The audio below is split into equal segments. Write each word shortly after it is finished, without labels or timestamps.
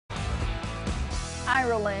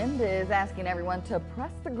Ireland is asking everyone to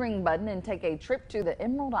press the green button and take a trip to the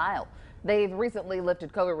Emerald Isle. They've recently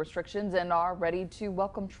lifted COVID restrictions and are ready to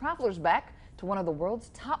welcome travelers back to one of the world's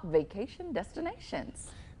top vacation destinations.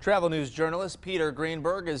 Travel News journalist Peter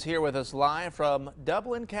Greenberg is here with us live from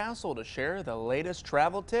Dublin Castle to share the latest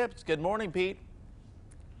travel tips. Good morning, Pete.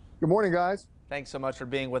 Good morning, guys. Thanks so much for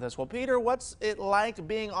being with us. Well, Peter, what's it like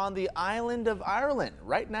being on the island of Ireland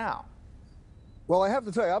right now? Well, I have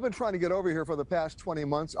to tell you, I've been trying to get over here for the past 20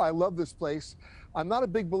 months. I love this place. I'm not a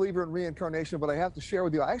big believer in reincarnation, but I have to share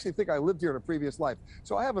with you, I actually think I lived here in a previous life.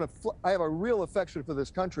 So I have a real affection for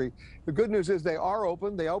this country. The good news is they are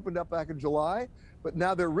open. They opened up back in July, but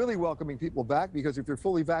now they're really welcoming people back because if you're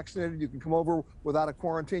fully vaccinated, you can come over without a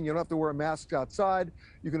quarantine. You don't have to wear a mask outside.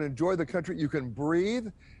 You can enjoy the country. You can breathe.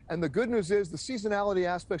 And the good news is the seasonality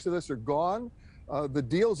aspects of this are gone. The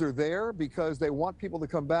deals are there because they want people to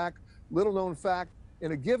come back. Little known fact,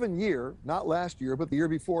 in a given year, not last year, but the year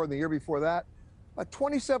before and the year before that,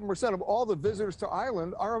 27% of all the visitors to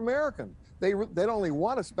Ireland are American. They don't only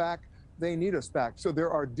want us back, they need us back. So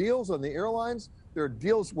there are deals on the airlines, there are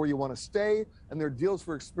deals where you want to stay, and there are deals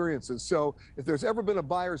for experiences. So if there's ever been a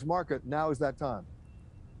buyer's market, now is that time.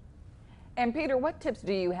 And Peter, what tips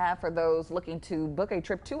do you have for those looking to book a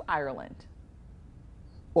trip to Ireland?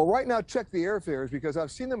 Well, right now, check the airfares because I've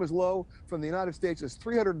seen them as low from the United States as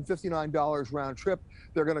 $359 round trip.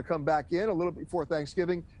 They're going to come back in a little bit before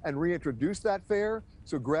Thanksgiving and reintroduce that fare.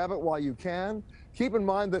 So grab it while you can. Keep in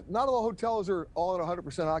mind that not all hotels are all at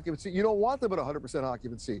 100% occupancy. You don't want them at 100%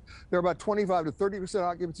 occupancy. They're about 25 to 30%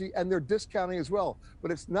 occupancy, and they're discounting as well.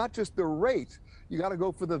 But it's not just the rate. You got to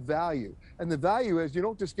go for the value. And the value is you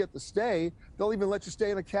don't just get to stay. They'll even let you stay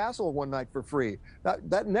in a castle one night for free.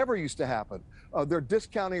 That never used to happen. They're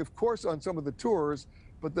discounting, of course, on some of the tours.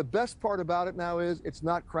 But the best part about it now is it's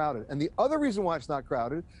not crowded. And the other reason why it's not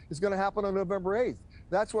crowded is going to happen on November 8th.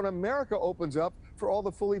 That's when America opens up for all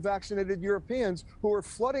the fully vaccinated Europeans who are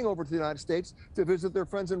flooding over to the United States to visit their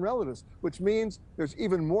friends and relatives, which means there's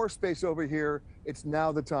even more space over here. It's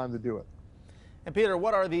now the time to do it. And Peter,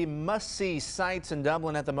 what are the must-see sites in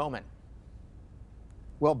Dublin at the moment?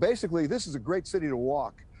 Well, basically, this is a great city to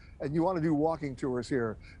walk. And you want to do walking tours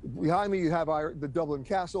here. Behind me, you have the Dublin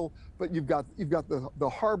Castle, but you've got the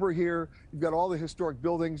harbor here. You've got all the historic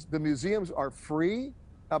buildings. The museums are free.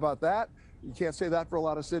 How about that? You can't say that for a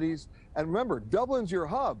lot of cities. And remember, Dublin's your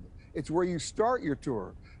hub. It's where you start your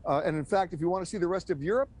tour. And in fact, if you want to see the rest of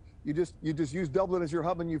Europe, you just use Dublin as your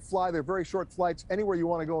hub and you fly. They're very short flights anywhere you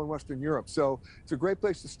want to go in Western Europe. So it's a great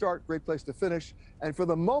place to start, great place to finish. And for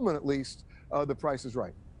the moment, at least, the price is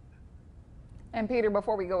right. And Peter,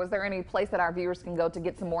 before we go, is there any place that our viewers can go to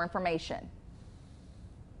get some more information?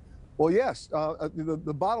 Well, yes.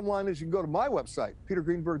 The bottom line is you can go to my website,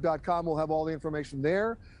 petergreenberg.com. We'll have all the information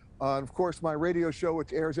there. And of course, my radio show,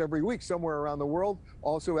 which airs every week somewhere around the world,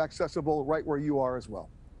 also accessible right where you are as well.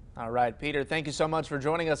 All right, Peter, thank you so much for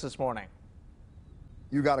joining us this morning.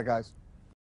 You got it, guys.